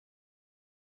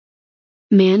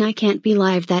Man, I can't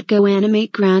believe that Go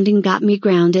Animate grounding got me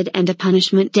grounded and a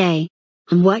punishment day.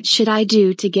 What should I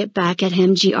do to get back at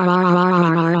him?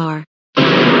 Grrrr.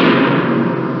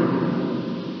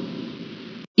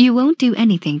 You won't do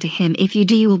anything to him. If you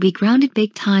do, you will be grounded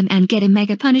big time and get a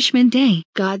mega punishment day.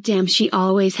 Goddamn, she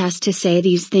always has to say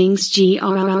these things. Grrrr.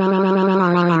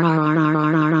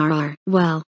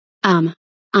 Well, I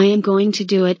am going to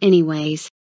do it anyways.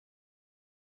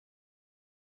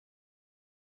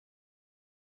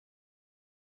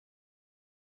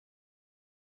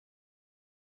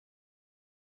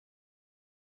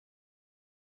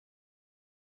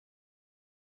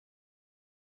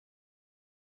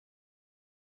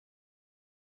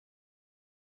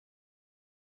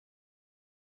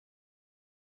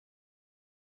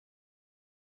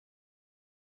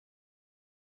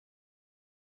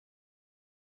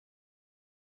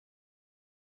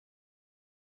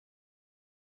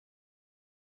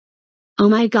 Oh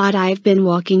my god, I've been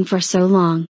walking for so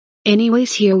long.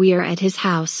 Anyways, here we are at his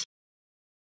house.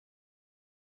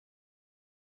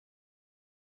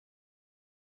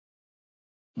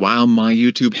 Wow, my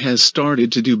YouTube has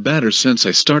started to do better since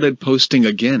I started posting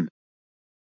again.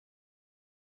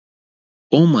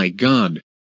 Oh my god.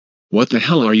 What the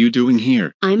hell are you doing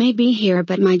here? I may be here,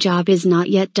 but my job is not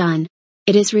yet done.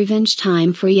 It is revenge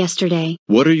time for yesterday.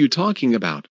 What are you talking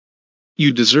about?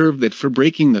 You deserve that for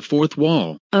breaking the fourth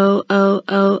wall. Oh,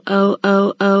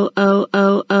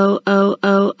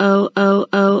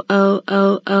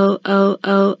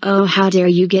 how dare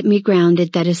you get me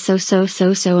grounded? That is so.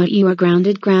 You are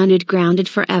grounded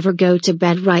forever. Go to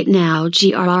bed right now.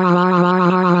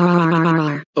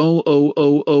 Grrrr.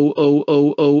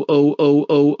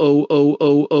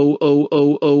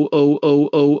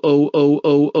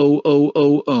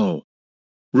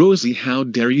 Rosie, how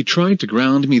dare you try to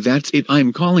ground me? That's it.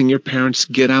 I'm calling your parents.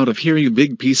 Get out of here, you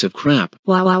big piece of crap.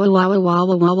 Oh,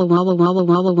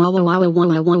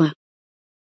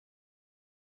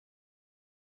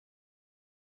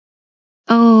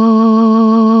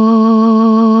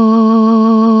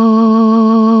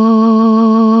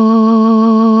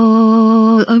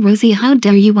 Rosie, how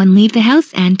dare you, 1, leave the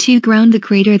house, and 2, ground the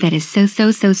creator? That is so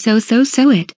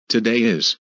it. Today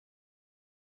is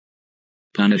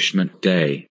punishment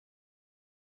day.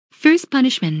 First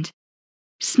punishment: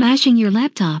 smashing your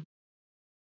laptop.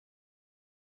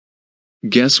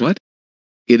 Guess what?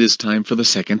 It is time for the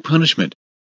second punishment.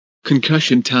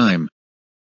 Concussion time.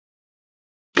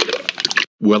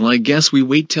 Well, I guess we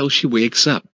wait till she wakes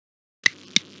up.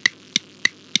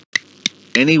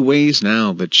 Anyways,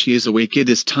 now that she is awake, it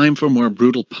is time for more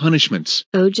brutal punishments.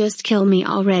 Oh, just kill me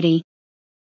already.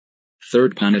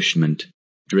 Third punishment: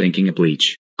 drinking a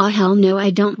bleach. Oh hell no, I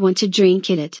don't want to drink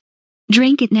it.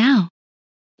 Drink it now,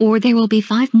 or there will be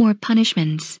 5 more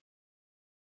punishments.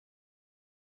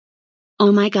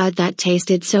 Oh my god, that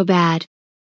tasted so bad.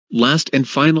 Last and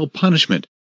final punishment.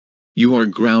 You are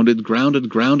grounded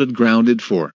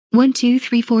for 1 2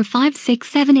 3 4 5 6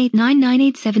 7 8 9 9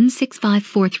 8 7 6 5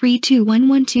 4 3 2 1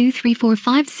 1 2 3 4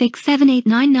 5 6 7 8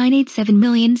 9 9 8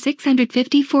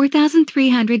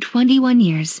 7,654,321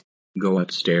 years. Go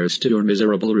upstairs to your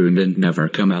miserable room and never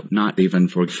come out, not even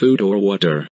for food or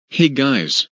water. Hey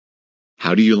guys.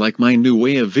 How do you like my new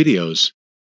way of videos?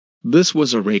 This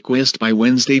was a request by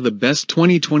Wednesday the Best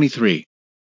 2023.